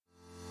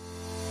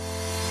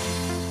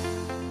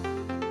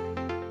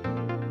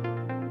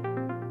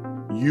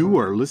You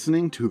are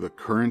listening to the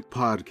Current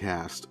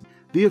Podcast,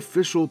 the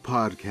official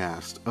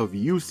podcast of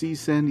UC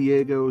San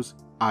Diego's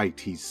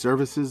IT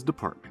Services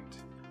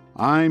Department.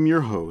 I'm your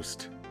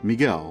host,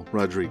 Miguel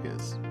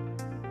Rodriguez.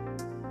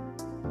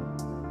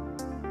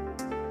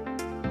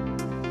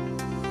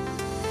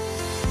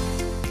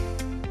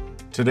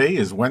 Today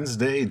is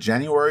Wednesday,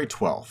 January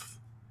 12th.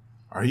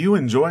 Are you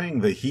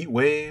enjoying the heat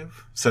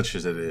wave, such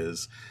as it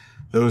is?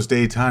 Those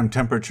daytime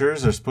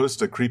temperatures are supposed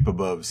to creep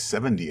above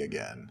 70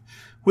 again,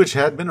 which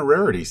had been a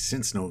rarity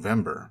since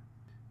November.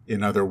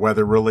 In other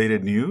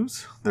weather-related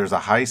news, there's a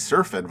high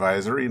surf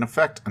advisory in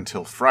effect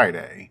until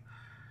Friday.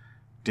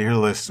 Dear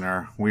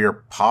listener, we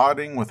are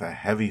podding with a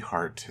heavy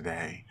heart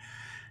today.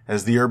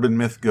 As the urban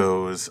myth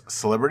goes,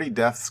 celebrity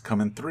deaths come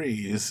in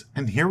threes,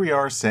 and here we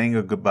are saying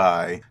a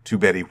goodbye to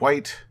Betty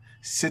White,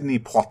 Sidney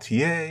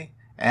Poitier,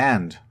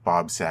 and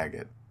Bob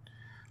Saget.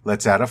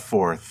 Let's add a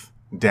fourth,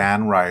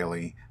 Dan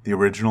Riley, the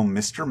original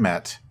Mr.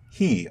 Met,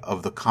 he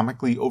of the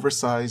comically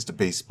oversized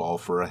baseball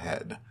for a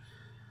head.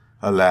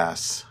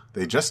 Alas,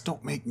 they just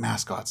don't make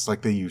mascots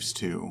like they used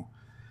to.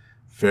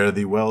 Fare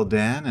thee well,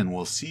 Dan, and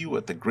we'll see you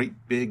at the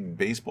great big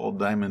baseball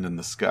diamond in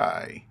the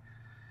sky.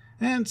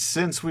 And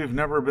since we've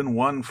never been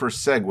one for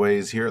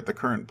segues here at the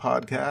Current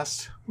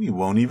Podcast, we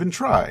won't even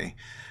try.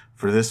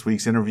 For this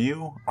week's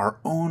interview, our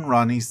own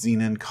Ronnie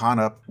Zenon caught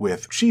up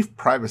with Chief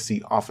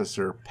Privacy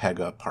Officer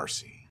Pegah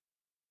Parsi.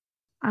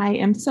 I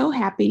am so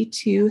happy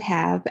to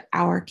have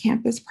our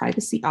Campus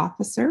Privacy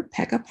Officer,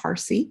 Pegah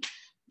Parsi,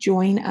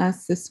 join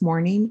us this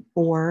morning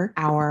for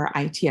our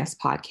ITS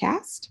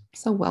podcast.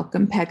 So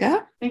welcome,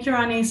 Pegah. Thank you,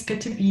 Ronnie. It's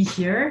good to be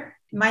here.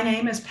 My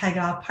name is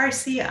Pegah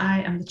Parsi. I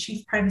am the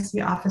Chief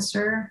Privacy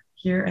Officer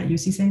here at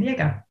UC San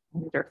Diego.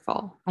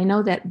 Wonderful. I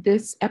know that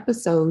this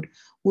episode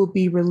will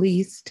be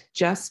released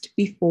just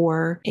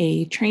before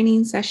a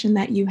training session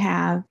that you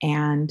have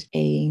and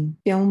a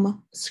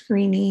film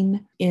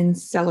screening in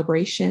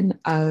celebration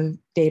of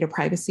Data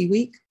Privacy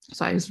Week.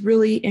 So I was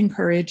really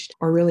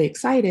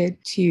excited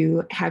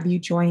to have you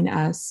join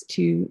us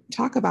to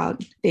talk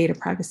about Data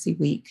Privacy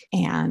Week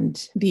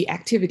and the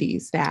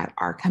activities that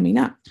are coming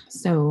up.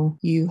 So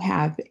you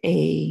have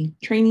a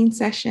training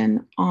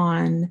session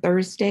on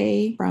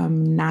Thursday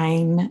from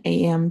 9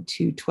 a.m.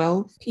 to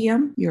 12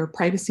 p.m., your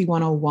Privacy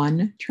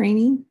 101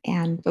 training,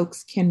 and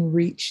folks can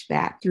reach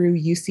that through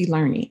UC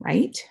Learning,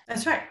 right?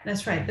 That's right.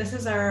 This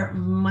is our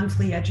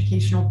monthly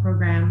educational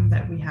program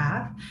that we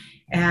have.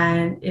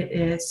 And it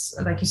is,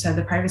 like you said,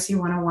 the Privacy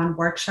 101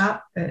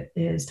 workshop. It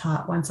is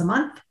taught once a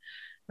month.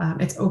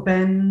 It's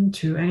open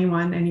to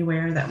anyone,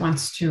 anywhere that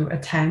wants to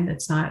attend.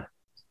 It's not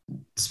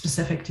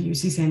specific to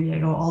UC San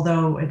Diego,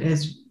 although it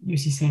is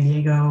UC San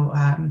Diego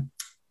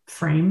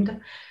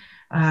framed.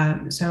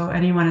 So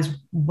anyone is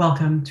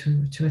welcome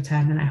to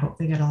attend, and I hope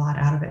they get a lot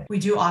out of it. We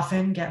do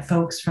often get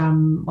folks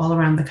from all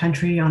around the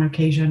country, on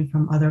occasion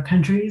from other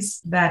countries,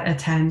 that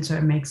attend, so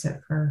it makes it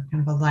for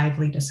kind of a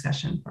lively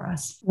discussion for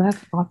us. That's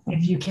awesome.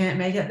 If you can't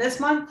make it this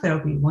month,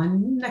 there'll be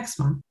one next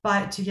month.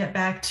 But to get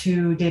back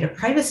to Data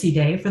Privacy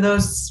Day, for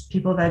those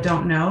people that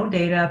don't know,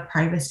 Data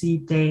Privacy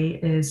Day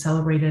is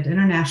celebrated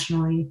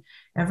internationally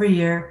every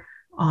year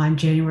on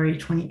January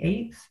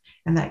 28th,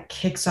 and that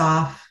kicks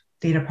off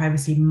Data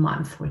Privacy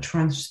Month, which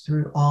runs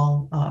through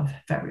all of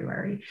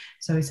February.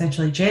 So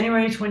essentially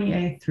January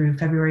 28th through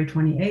February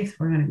 28th,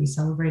 we're going to be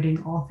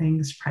celebrating all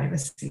things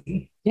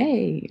privacy.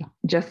 Yay.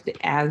 Just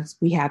as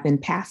we have in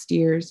past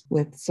years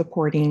with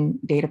supporting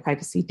Data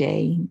Privacy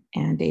Day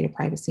and Data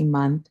Privacy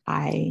Month,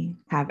 I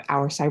have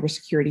our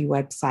cybersecurity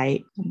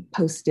website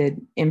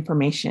posted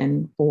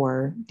information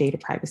for Data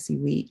Privacy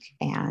Week.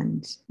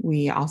 And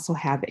we also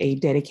have a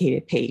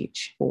dedicated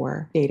page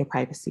for Data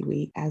Privacy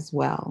Week as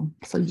well.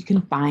 So you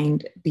can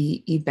find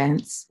the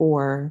events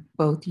for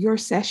both your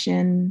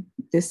session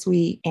this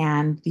week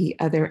and the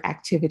other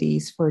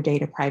activities for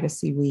Data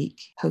Privacy Week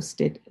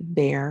posted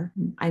there.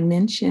 I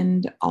mentioned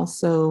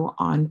also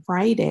on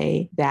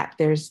Friday that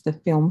there's the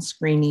film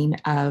screening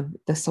of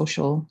the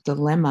Social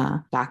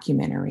Dilemma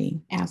documentary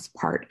as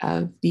part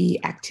of the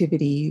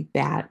activity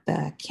that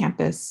the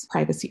campus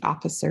privacy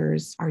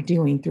officers are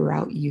doing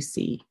throughout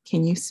UC.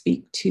 Can you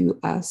speak to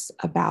us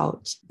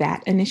about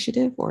that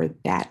initiative or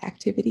that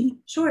activity?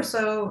 Sure.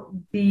 So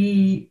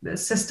the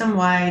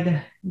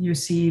system-wide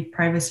UC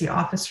privacy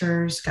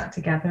officers got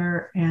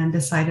together and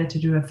decided to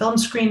do a film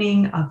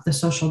screening of The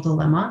Social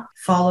Dilemma,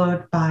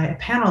 followed by a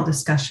panel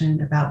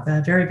discussion about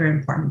the very, very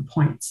important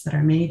points that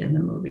are made in the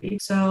movie.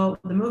 So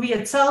the movie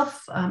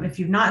itself, if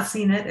you've not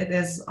seen it, it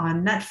is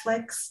on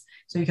Netflix,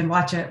 so you can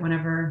watch it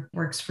whenever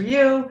works for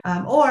you.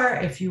 Or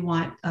if you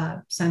want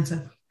a sense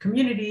of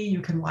community,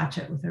 you can watch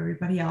it with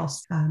everybody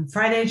else.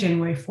 Friday,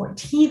 January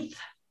 14th,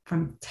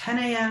 from 10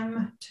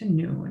 a.m. to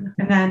noon.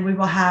 And then we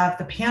will have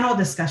the panel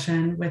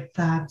discussion with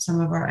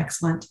some of our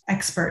excellent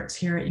experts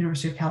here at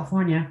University of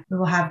California. We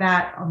will have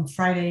that on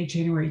Friday,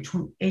 January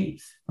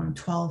 28th from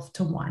 12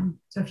 to 1.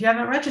 So if you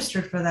haven't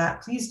registered for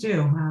that, please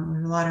do.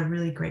 There's a lot of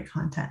really great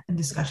content and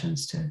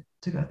discussions to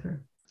go through.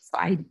 So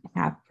I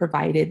have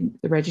provided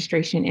the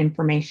registration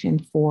information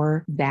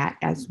for that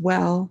as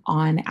well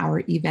on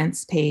our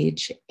events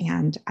page.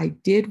 And I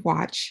did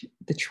watch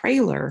the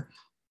trailer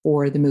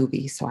for the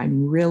movie. So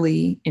I'm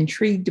really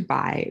intrigued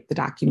by the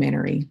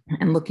documentary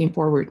and looking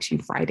forward to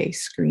Friday's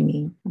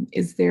screening.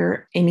 Is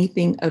there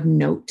anything of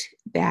note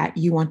that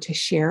you want to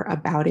share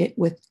about it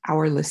with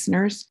our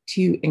listeners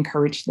to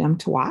encourage them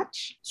to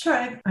watch?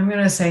 Sure. I'm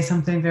going to say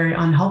something very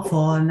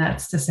unhelpful, and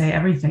that's to say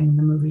everything in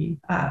the movie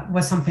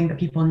was something that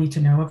people need to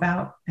know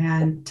about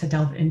and to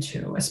delve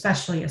into,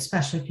 especially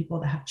people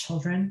that have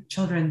children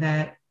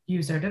that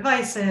use their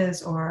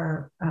devices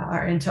or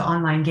are into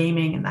online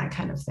gaming and that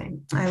kind of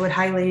thing. I would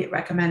highly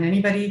recommend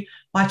anybody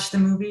watch the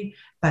movie,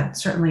 but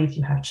certainly if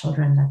you have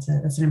children, that's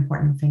an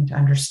important thing to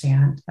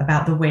understand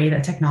about the way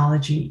that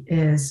technology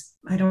is.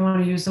 I don't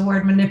want to use the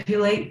word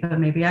manipulate, but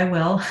maybe I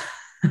will.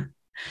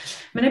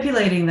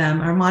 Manipulating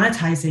them or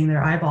monetizing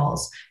their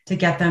eyeballs to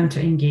get them to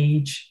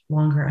engage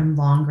longer and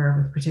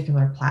longer with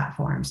particular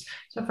platforms.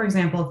 So for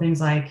example,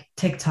 things like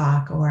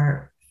TikTok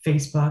or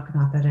Facebook,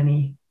 not that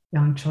any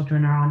young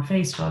children are on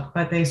Facebook,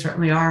 but they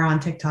certainly are on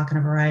TikTok and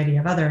a variety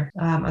of other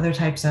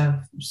types of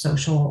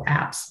social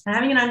apps. And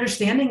having an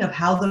understanding of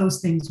how those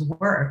things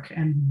work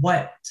and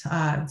what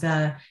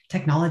the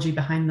technology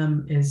behind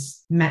them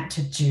is meant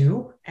to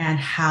do and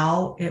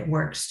how it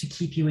works to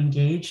keep you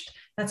engaged.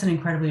 That's an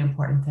incredibly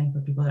important thing for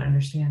people to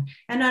understand.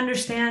 And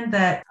understand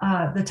that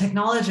the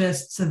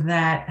technologists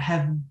that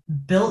have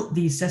built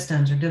these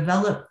systems or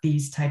developed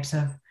these types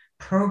of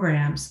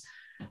programs,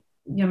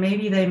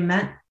 maybe they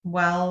meant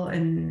well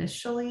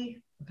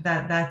initially.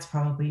 That's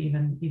probably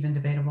even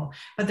debatable.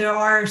 But there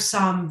are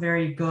some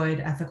very good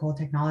ethical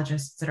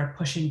technologists that are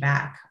pushing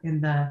back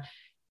in the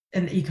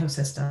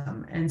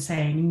ecosystem and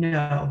saying,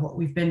 no, what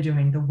we've been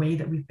doing, the way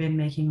that we've been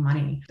making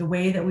money, the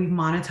way that we've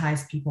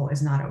monetized people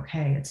is not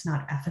okay. It's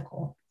not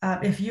ethical.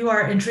 If you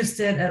are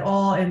interested at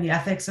all in the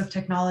ethics of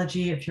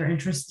technology, if you're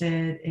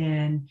interested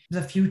in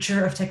the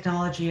future of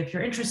technology, if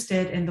you're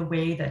interested in the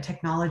way that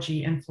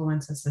technology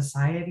influences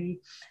society,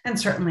 and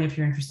certainly if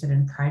you're interested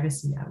in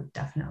privacy, I would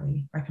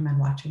definitely recommend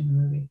watching the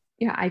movie.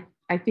 Yeah,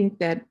 I think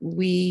that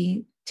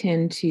we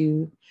tend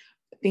to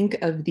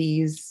think of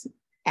these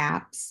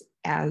apps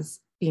as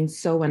being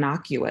so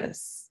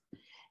innocuous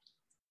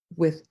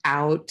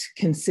without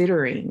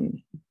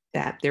considering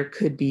that there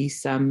could be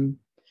some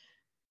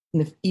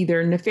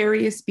either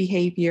nefarious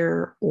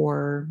behavior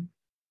or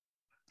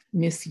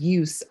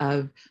misuse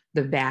of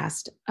the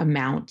vast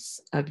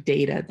amounts of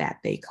data that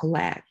they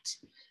collect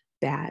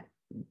that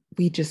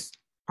we just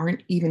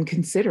aren't even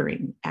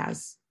considering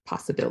as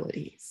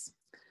possibilities.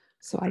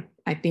 So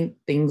I think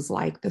things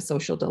like the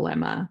social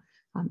dilemma,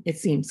 it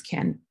seems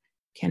can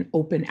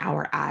open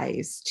our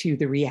eyes to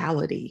the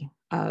reality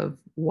of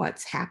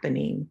what's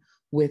happening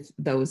with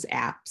those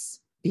apps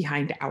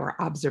behind our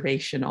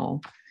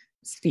observational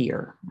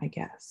sphere, I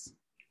guess.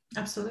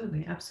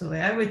 Absolutely.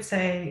 I would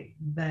say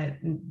that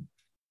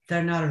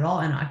they're not at all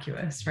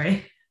innocuous,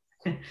 right?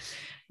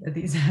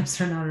 These apps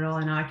are not at all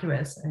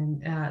innocuous,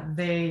 and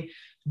they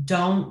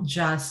don't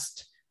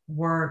just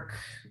work,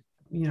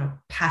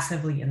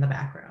 passively in the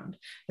background.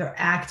 They're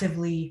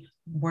actively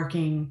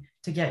working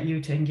to get you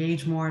to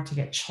engage more, to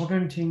get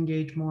children to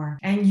engage more,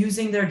 and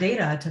using their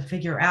data to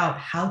figure out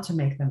how to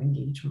make them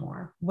engage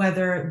more,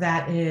 whether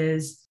that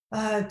is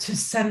to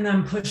send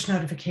them push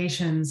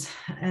notifications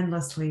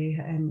endlessly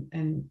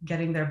and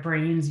getting their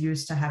brains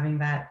used to having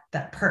that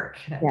perk,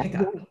 that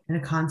pickup on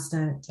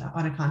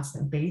a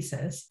constant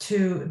basis,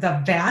 to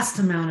the vast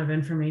amount of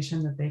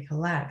information that they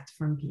collect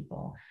from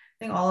people.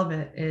 I think all of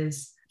it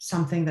is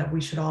something that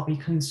we should all be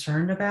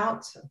concerned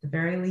about, at the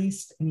very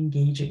least, and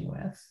engaging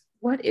with.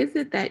 What is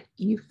it that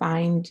you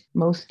find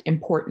most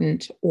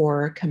important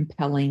or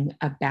compelling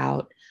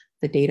about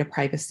the Data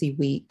Privacy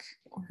Week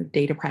or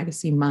Data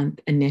Privacy Month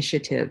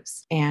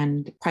initiatives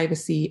and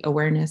privacy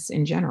awareness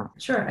in general?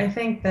 Sure. I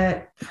think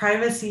that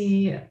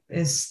privacy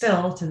is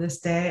still, to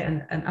this day,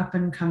 an up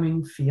and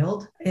coming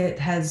field. It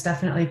has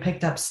definitely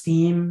picked up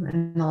steam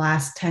in the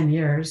last 10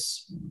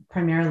 years,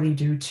 primarily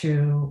due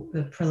to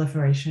the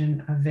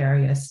proliferation of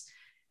various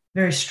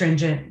very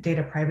stringent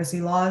data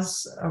privacy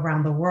laws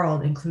around the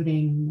world,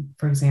 including,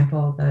 for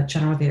example, the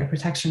General Data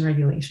Protection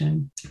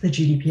Regulation, the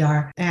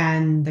GDPR,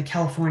 and the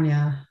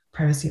California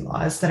privacy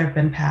laws that have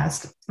been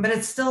passed. But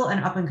it's still an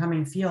up and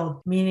coming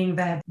field, meaning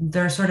that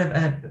there's sort of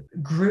a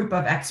group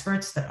of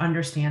experts that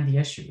understand the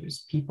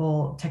issues,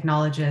 people,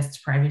 technologists,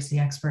 privacy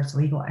experts,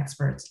 legal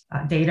experts,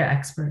 data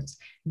experts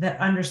that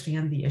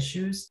understand the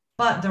issues.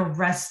 But the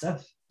rest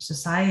of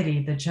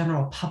society, the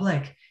general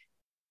public,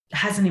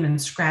 hasn't even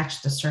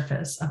scratched the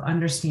surface of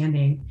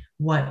understanding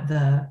what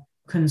the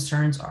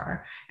concerns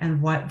are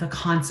and what the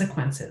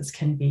consequences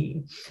can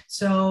be.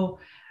 So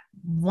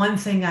one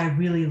thing I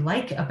really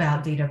like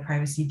about Data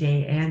Privacy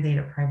Day and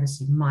Data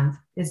Privacy Month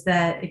is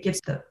that it gives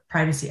the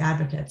privacy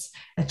advocates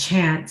a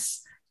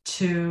chance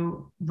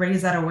to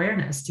raise that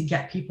awareness, to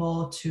get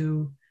people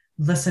to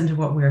listen to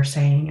what we're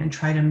saying and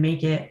try to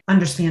make it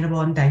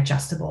understandable and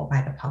digestible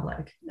by the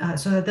public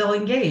so that they'll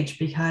engage,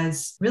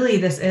 because really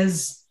this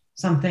is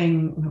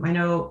something I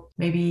know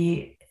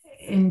maybe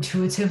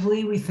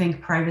intuitively we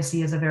think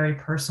privacy is a very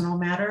personal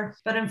matter,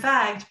 but in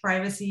fact,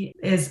 privacy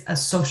is a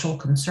social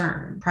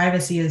concern.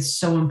 Privacy is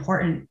so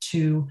important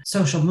to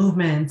social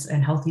movements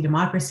and healthy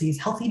democracies,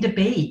 healthy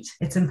debate.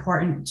 It's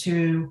important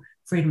to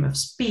freedom of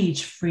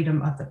speech,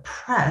 freedom of the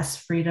press,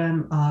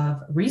 freedom of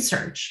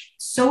research.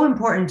 So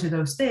important to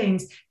those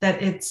things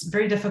that it's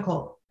very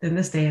difficult in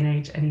this day and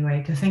age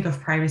anyway, to think of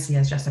privacy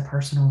as just a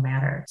personal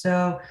matter.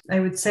 So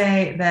I would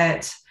say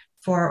that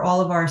for all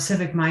of our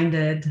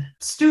civic-minded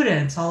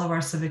students, all of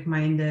our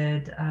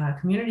civic-minded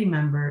community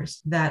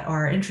members that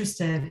are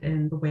interested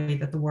in the way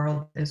that the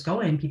world is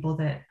going, people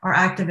that are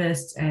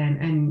activists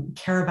and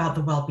care about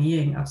the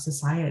well-being of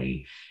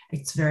society,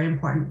 it's very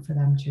important for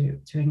them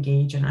to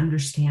engage and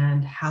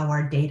understand how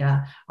our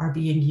data are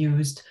being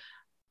used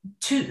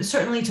to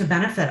certainly to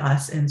benefit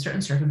us in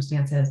certain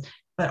circumstances,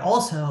 but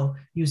also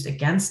used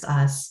against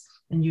us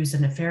and used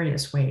in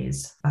nefarious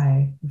ways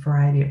by a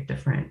variety of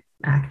different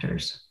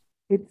actors.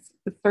 It's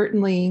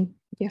certainly,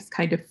 yes,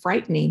 kind of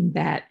frightening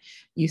that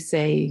you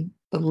say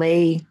the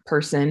lay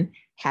person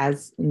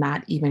has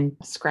not even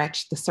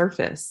scratched the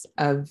surface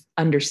of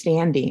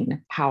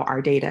understanding how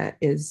our data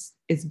is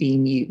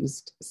being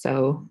used.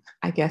 So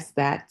I guess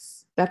that's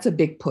a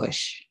big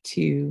push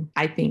to,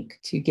 I think,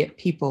 to get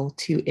people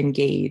to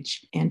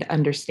engage and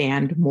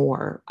understand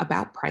more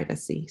about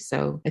privacy.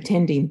 So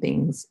attending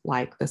things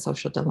like the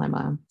social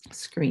dilemma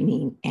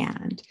screening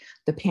and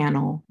the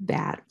panel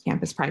that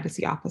campus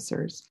privacy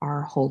officers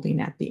are holding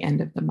at the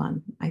end of the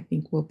month, I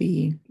think will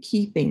be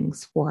key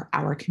things for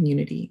our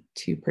community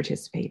to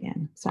participate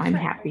in. So I'm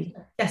happy.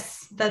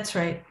 Yes, that's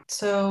right.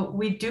 So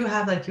we do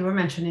have, like you were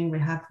mentioning, we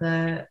have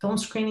the film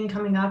screening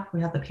coming up.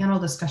 We have the panel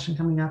discussion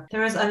coming up.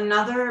 There is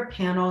another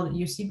panel that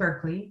UC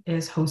Berkeley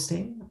is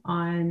hosting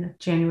on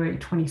January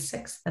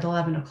 26th at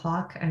 11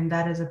 o'clock. And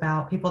that is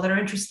about people that are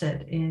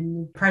interested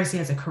in privacy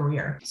as a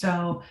career.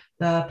 So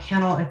the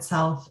panel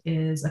itself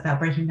is about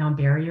breaking down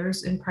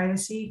barriers in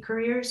privacy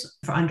careers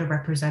for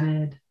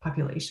underrepresented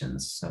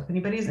populations. So if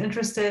anybody's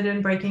interested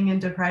in breaking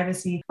into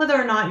privacy, whether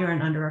or not you're an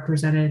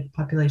underrepresented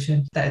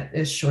population, that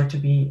is sure to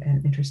be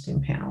an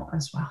interesting panel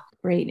as well.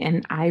 Great.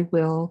 And I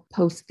will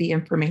post the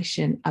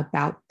information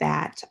about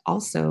that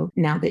also,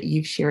 now that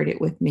you've shared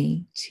it with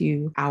me,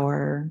 to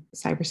our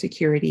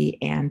cybersecurity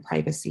and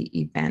privacy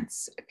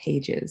events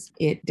pages.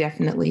 It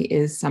definitely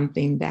is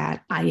something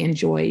that I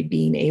enjoy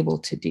being able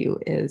to do,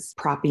 is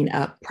propping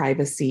up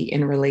privacy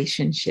in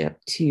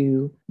relationship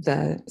to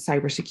the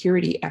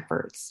cybersecurity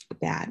efforts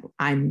that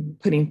I'm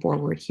putting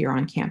forward here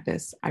on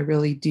campus. I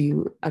really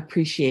do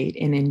appreciate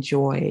and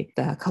enjoy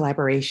the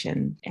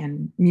collaboration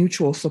and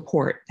mutual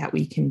support that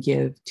we can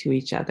give to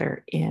each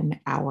other in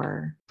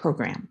our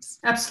programs.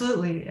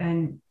 Absolutely.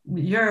 And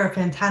you're a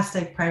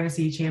fantastic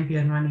privacy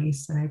champion,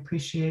 Ronise, and I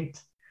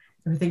appreciate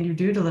everything you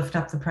do to lift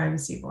up the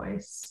privacy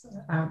voice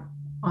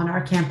on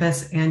our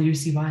campus and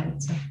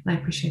UC-wide. So I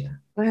appreciate that.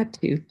 Glad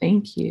to.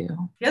 Thank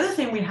you. The other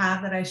thing we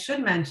have that I should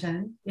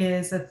mention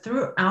is that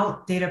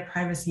throughout Data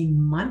Privacy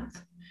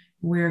Month,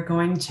 we're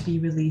going to be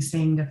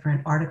releasing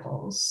different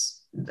articles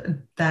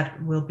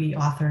that will be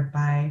authored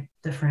by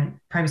different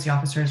privacy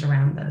officers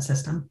around the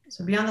system.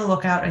 So be on the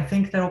lookout. I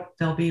think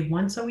there'll be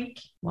once a week,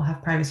 we'll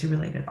have privacy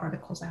related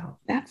articles out.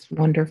 That's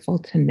wonderful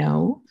to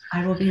know.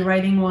 I will be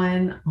writing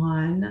one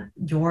on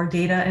your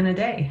data in a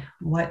day.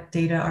 What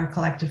data are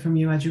collected from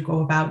you as you go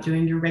about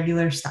doing your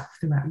regular stuff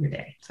throughout your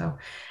day. So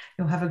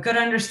you'll have a good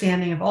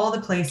understanding of all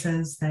the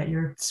places that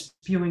you're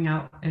spewing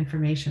out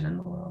information in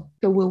the world.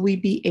 So will we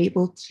be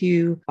able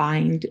to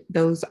find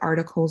those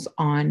articles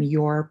on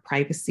your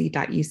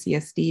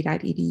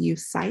privacy.ucsd.edu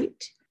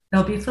site?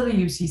 They'll be for the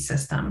UC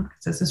system,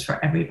 because this is for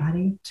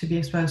everybody to be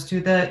exposed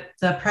to. The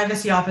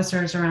privacy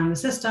officers around the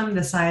system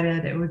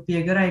decided it would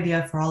be a good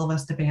idea for all of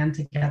us to band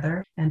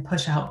together and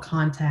push out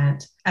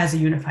content as a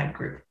unified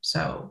group.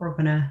 So we're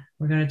gonna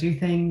do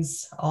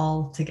things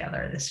all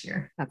together this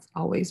year. That's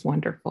always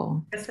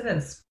wonderful. Yes, it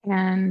is.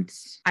 And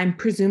I'm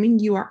presuming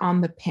you are on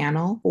the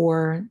panel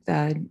for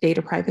the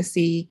data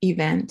privacy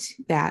event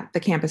that the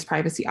campus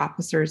privacy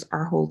officers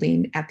are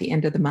holding at the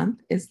end of the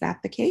month. Is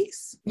that the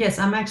case? Yes,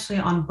 I'm actually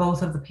on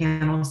both of the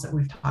panels that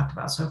we've talked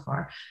about so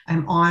far.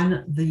 I'm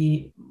on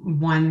the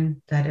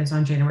one that is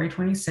on January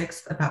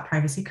 26th about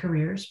privacy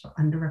careers for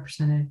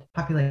underrepresented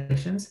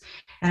populations.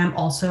 And I'm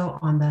also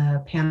on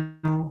the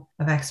panel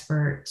of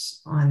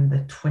experts on the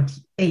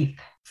 28th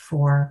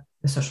for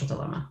the social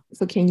dilemma.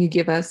 So can you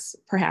give us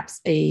perhaps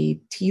a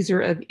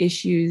teaser of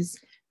issues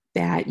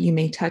that you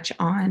may touch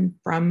on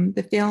from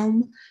the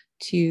film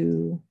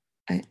to,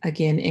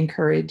 again,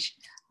 encourage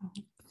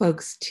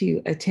folks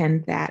to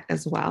attend that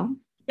as well?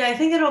 Yeah, I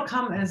think it'll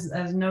come as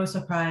no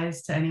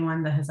surprise to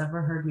anyone that has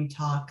ever heard me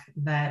talk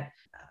that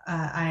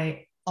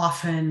I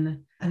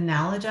often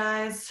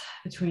analogize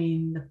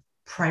between the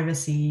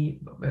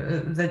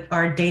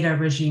our data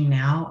regime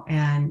now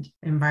and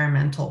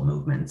environmental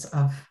movements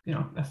of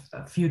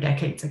a few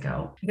decades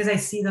ago, because I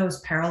see those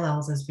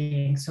parallels as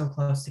being so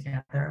close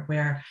together,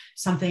 where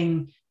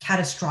something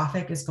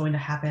catastrophic is going to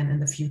happen in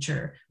the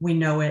future. We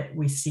know it,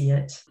 we see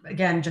it.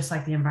 Again, just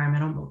like the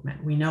environmental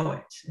movement, we know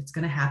it. It's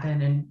going to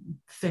happen in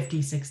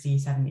 50, 60,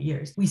 70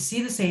 years. We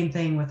see the same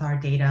thing with our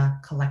data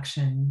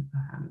collection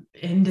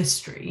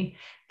industry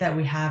that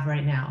we have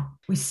right now.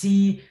 We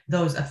see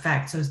those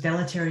effects, those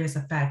deleterious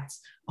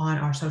effects on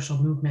our social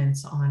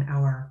movements, on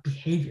our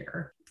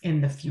behavior in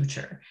the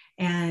future.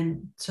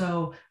 And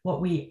so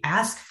what we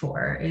ask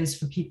for is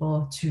for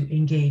people to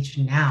engage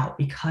now,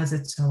 because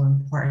it's so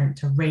important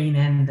to rein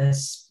in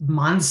this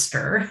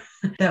monster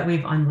that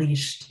we've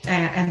unleashed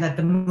and that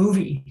the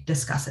movie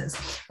discusses.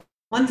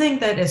 One thing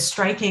that is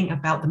striking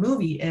about the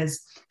movie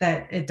is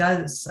that it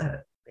does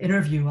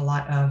interview a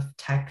lot of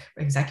tech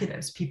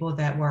executives, people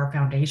that were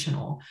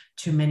foundational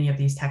to many of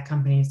these tech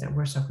companies that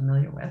we're so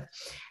familiar with.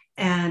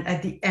 And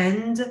at the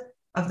end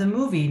of the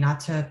movie, not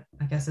to,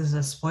 I guess this is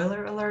a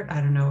spoiler alert. I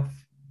don't know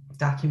if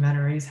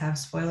documentaries have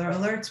spoiler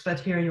alerts,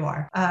 but here you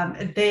are.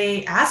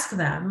 They ask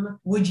them,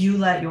 would you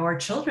let your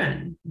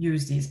children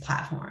use these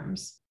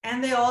platforms?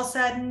 And they all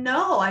said,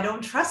 no, I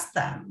don't trust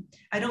them.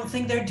 I don't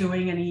think they're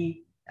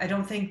doing I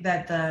don't think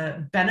that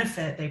the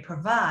benefit they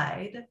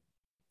provide.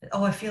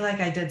 Oh, I feel like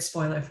I did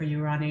spoil it for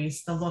you, Ronnie.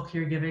 It's the look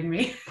you're giving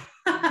me.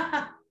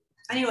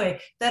 Anyway,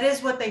 that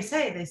is what they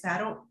say. They say, I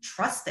don't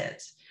trust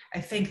it. I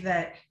think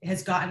that it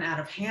has gotten out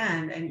of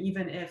hand. And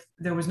even if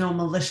there was no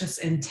malicious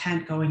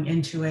intent going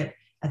into it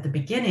at the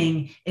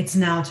beginning, it's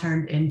now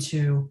turned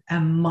into a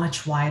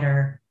much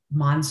wider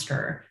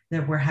monster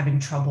that we're having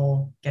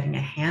trouble getting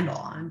a handle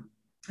on.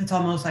 It's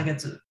almost like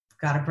it's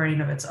got a brain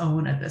of its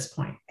own at this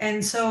point.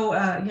 And so,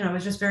 it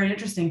was just very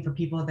interesting for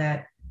people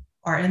that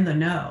are in the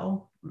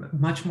know,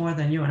 much more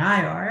than you and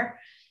I are,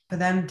 for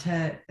them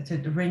to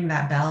ring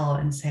that bell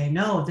and say,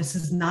 no, this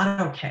is not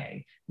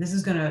okay. This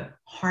is going to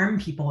harm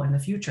people in the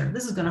future.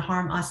 This is going to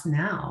harm us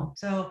now.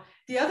 So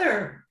the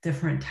other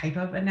different type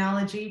of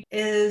analogy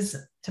is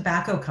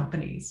tobacco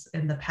companies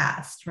in the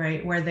past,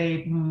 right? Where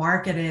they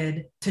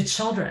marketed to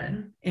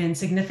children in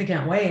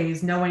significant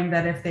ways, knowing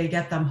that if they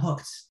get them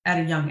hooked at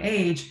a young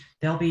age,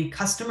 they'll be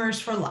customers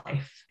for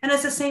life. And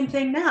it's the same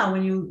thing now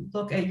when you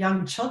look at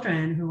young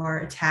children who are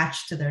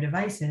attached to their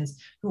devices,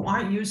 who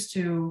aren't used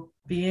to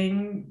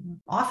being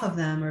off of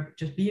them or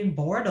just being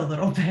bored a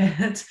little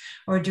bit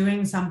or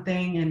doing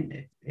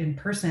something in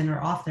person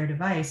or off their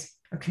device,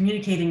 or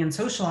communicating and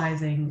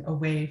socializing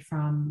away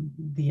from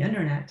the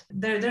internet.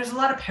 There's a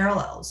lot of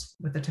parallels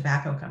with the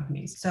tobacco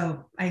companies.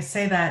 So I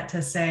say that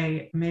to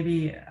say,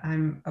 maybe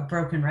I'm a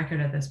broken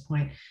record at this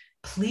point.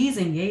 Please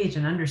engage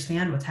and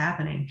understand what's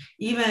happening.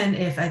 Even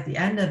if at the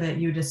end of it,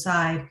 you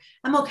decide,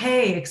 I'm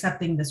okay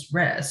accepting this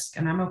risk,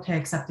 and I'm okay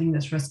accepting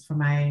this risk for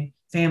my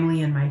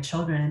family and my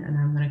children, and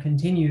I'm going to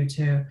continue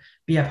to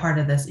be a part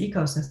of this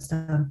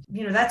ecosystem.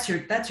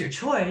 That's your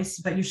choice,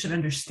 but you should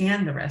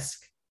understand the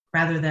risk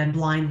rather than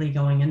blindly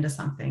going into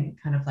something,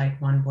 kind of like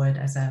one would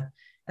as a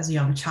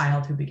young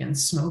child who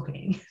begins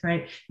smoking,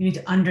 right? You need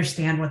to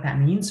understand what that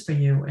means for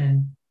you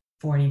in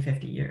 40,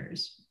 50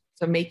 years.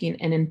 So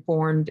making an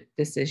informed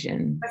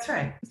decision. That's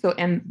right. So,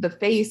 and the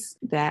face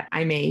that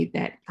I made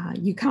that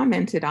you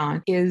commented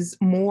on is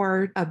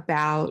more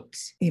about,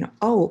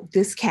 oh,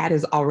 this cat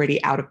is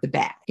already out of the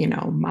bag.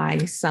 My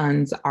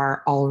sons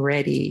are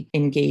already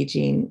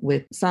engaging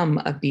with some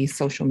of these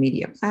social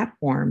media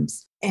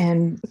platforms.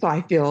 And so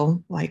I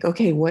feel like,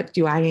 okay, what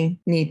do I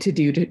need to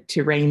do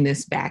to rein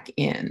this back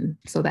in?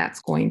 So that's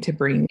going to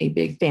bring a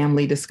big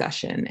family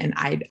discussion. And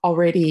I'd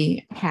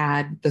already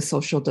had the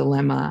social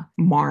dilemma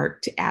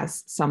marked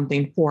as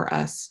something for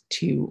us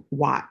to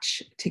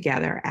watch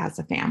together as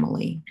a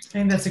family. I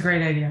think that's a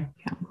great idea.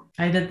 Yeah.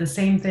 I did the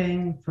same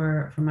thing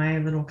for my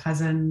little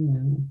cousin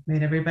and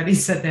made everybody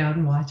sit down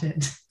and watch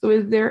it. So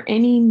is there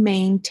any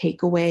main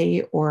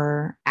takeaway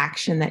or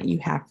action that you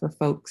have for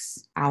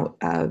folks out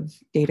of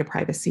Data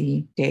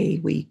Privacy Day,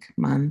 week,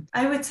 month?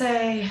 I would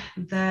say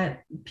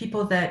that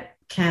people that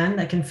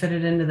can fit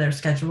it into their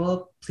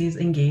schedule, please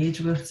engage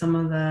with some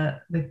of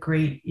the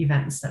great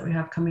events that we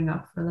have coming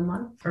up for the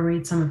month, or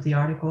read some of the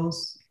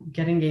articles,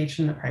 get engaged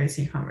in the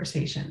privacy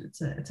conversation.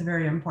 It's a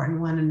very important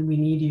one, and we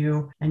need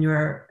you and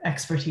your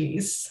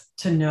expertise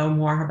to know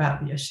more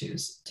about the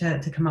issues,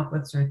 to come up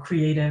with sort of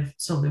creative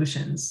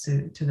solutions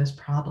to this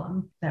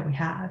problem that we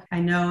have. I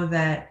know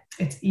that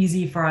it's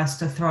easy for us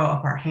to throw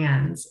up our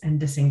hands and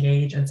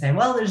disengage and say,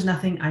 well, there's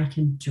nothing I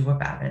can do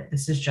about it.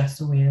 This is just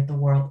the way that the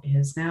world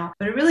is now.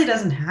 But it really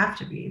doesn't have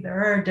to be.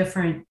 There are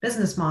different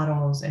business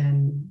models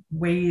and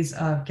ways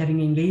of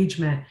getting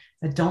engagement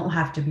that don't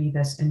have to be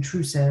this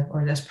intrusive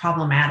or this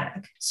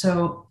problematic.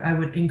 So I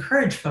would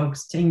encourage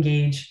folks to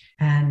engage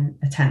and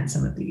attend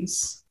some of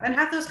these and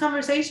have those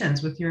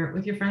conversations with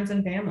your friends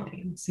and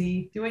family and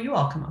see what you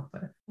all come up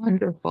with.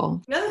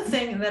 Wonderful. The other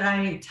thing that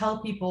I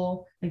tell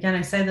people Again,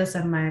 I say this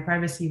in my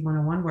Privacy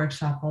 101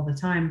 workshop all the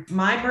time.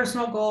 My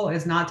personal goal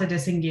is not to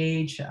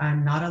disengage.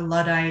 I'm not a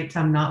Luddite.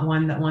 I'm not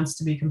one that wants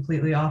to be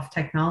completely off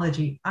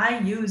technology. I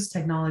use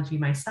technology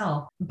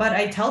myself, but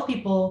I tell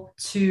people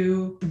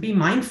to be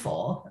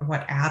mindful of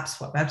what apps,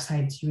 what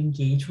websites you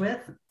engage with,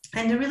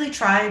 and to really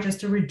try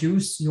just to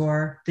reduce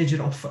your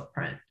digital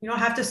footprint. You don't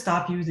have to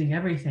stop using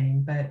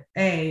everything, but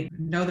A,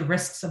 know the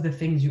risks of the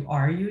things you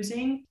are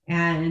using,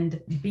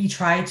 and B,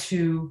 try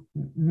to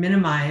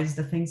minimize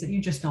the things that you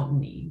just don't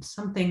need.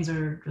 Some things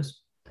are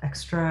just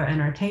extra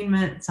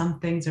entertainment. Some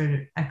things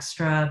are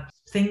extra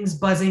things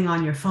buzzing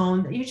on your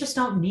phone that you just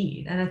don't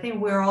need. And I think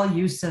we're all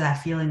used to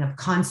that feeling of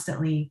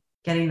constantly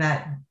getting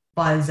that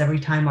buzz every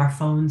time our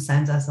phone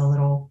sends us a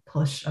little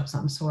push of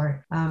some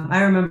sort.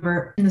 I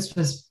remember, and this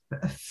was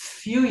a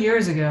few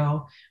years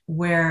ago,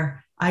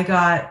 where I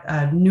got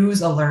a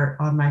news alert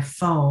on my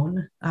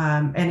phone,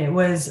 and it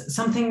was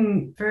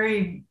something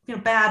very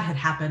bad had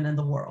happened in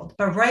the world.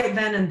 But right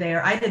then and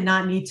there, I did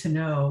not need to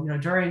know,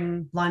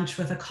 during lunch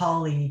with a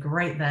colleague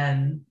right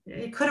then.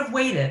 It could have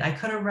waited. I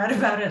could have read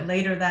about it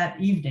later that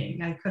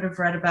evening. I could have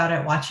read about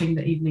it watching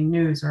the evening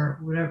news or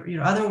whatever,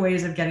 other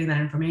ways of getting that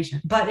information.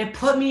 But it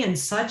put me in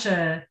such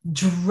a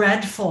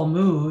dreadful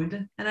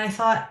mood. And I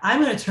thought,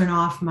 I'm going to turn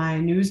off my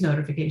news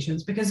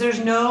notifications, because there's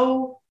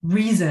no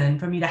reason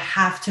for me to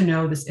have to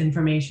know this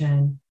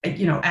information,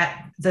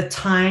 at the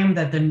time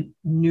that the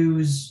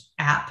news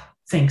app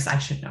thinks I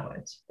should know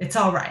it. It's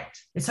all right.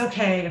 It's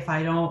okay if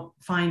I don't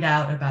find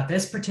out about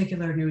this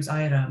particular news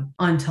item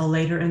until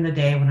later in the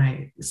day when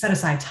I set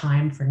aside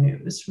time for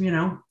news,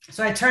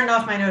 So I turned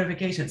off my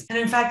notifications. And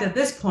in fact, at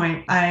this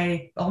point,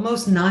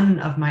 almost none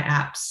of my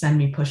apps send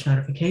me push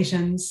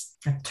notifications.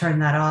 I've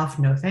turned that off.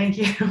 No, thank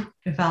you.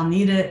 If I'll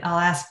need it, I'll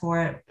ask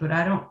for it, but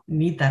I don't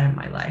need that in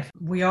my life.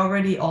 We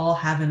already all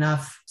have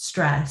enough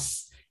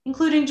stress,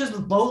 including just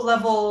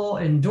low-level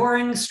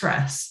enduring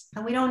stress,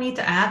 and we don't need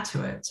to add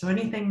to it. So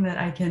anything that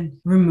I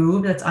can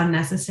remove that's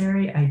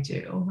unnecessary, I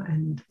do.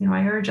 And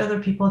I urge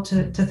other people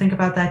to think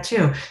about that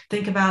too.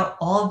 Think about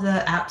all of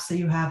the apps that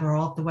you have or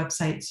all of the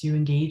websites you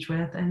engage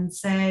with and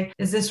say,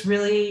 is this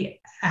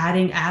really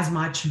adding as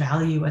much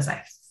value as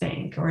I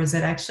think? Or is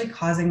it actually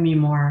causing me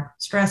more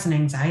stress and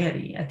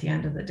anxiety at the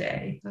end of the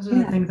day? Those are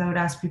the things I would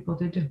ask people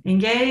to do.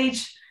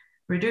 Engage,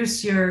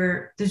 reduce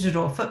your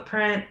digital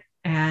footprint,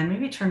 and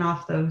maybe turn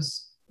off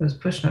those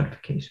push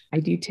notifications. I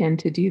do tend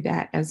to do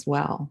that as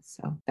well.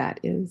 So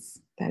that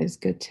is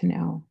good to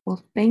know.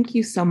 Well, thank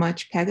you so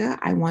much, Pegah.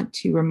 I want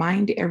to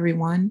remind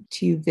everyone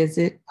to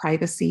visit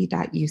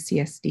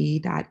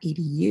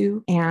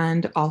privacy.ucsd.edu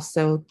and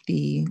also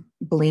the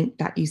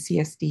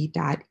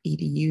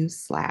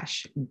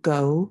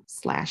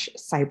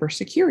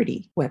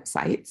blink.ucsd.edu/go/cybersecurity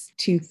websites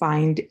to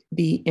find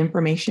the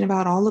information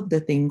about all of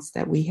the things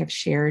that we have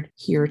shared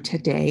here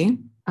today.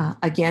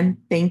 Again,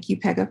 thank you,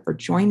 Pegah, for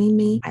joining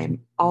me.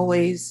 I'm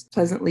always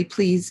pleasantly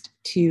pleased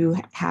to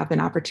have an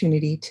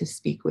opportunity to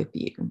speak with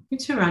you. You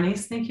too, Ronnie.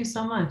 Thank you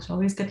so much.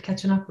 Always good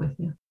catching up with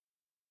you.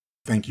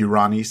 Thank you,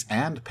 Ronnie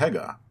and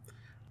Pegah.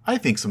 I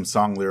think some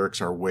song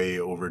lyrics are way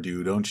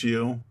overdue, don't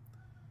you?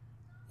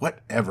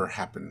 Whatever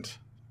happened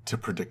to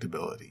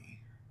predictability?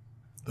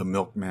 The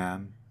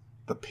milkman,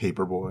 the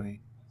paperboy,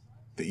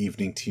 the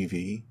evening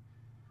TV?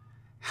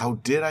 How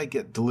did I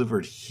get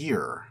delivered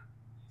here?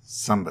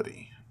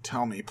 Somebody,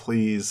 tell me,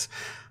 please.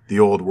 The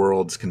old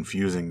world's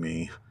confusing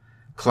me.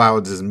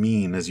 Clouds as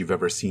mean as you've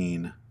ever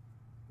seen.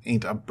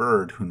 Ain't a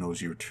bird who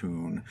knows your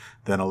tune.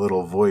 Then a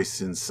little voice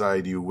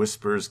inside you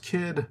whispers,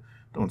 kid,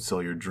 don't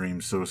sell your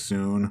dreams so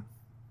soon.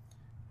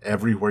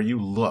 Everywhere you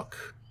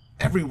look,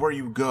 everywhere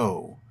you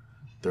go,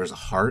 there's a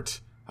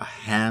heart, a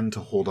hand to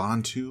hold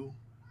on to.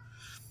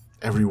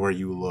 Everywhere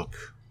you look,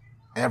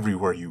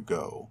 everywhere you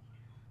go,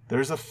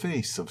 there's a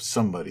face of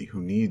somebody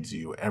who needs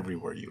you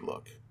everywhere you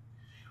look.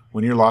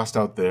 When you're lost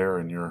out there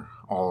and you're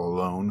all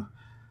alone,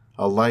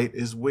 a light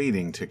is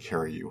waiting to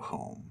carry you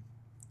home,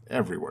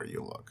 everywhere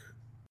you look.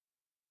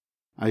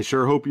 I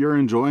sure hope you're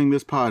enjoying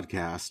this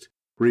podcast.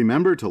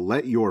 Remember to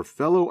let your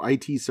fellow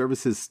IT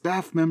services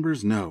staff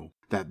members know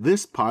that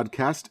this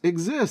podcast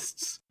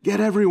exists.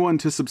 Get everyone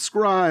to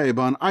subscribe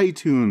on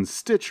iTunes,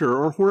 Stitcher,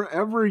 or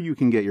wherever you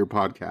can get your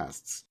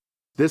podcasts.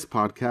 This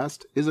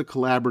podcast is a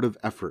collaborative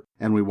effort,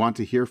 and we want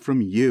to hear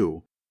from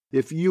you.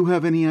 If you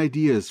have any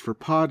ideas for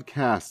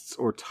podcasts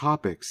or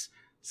topics,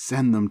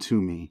 send them to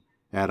me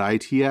at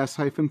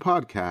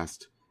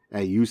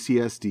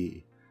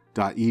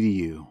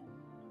its-podcast@ucsd.edu.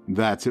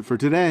 That's it for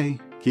today.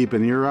 Keep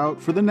an ear out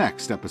for the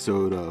next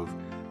episode of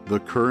The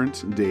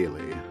Current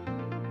Daily.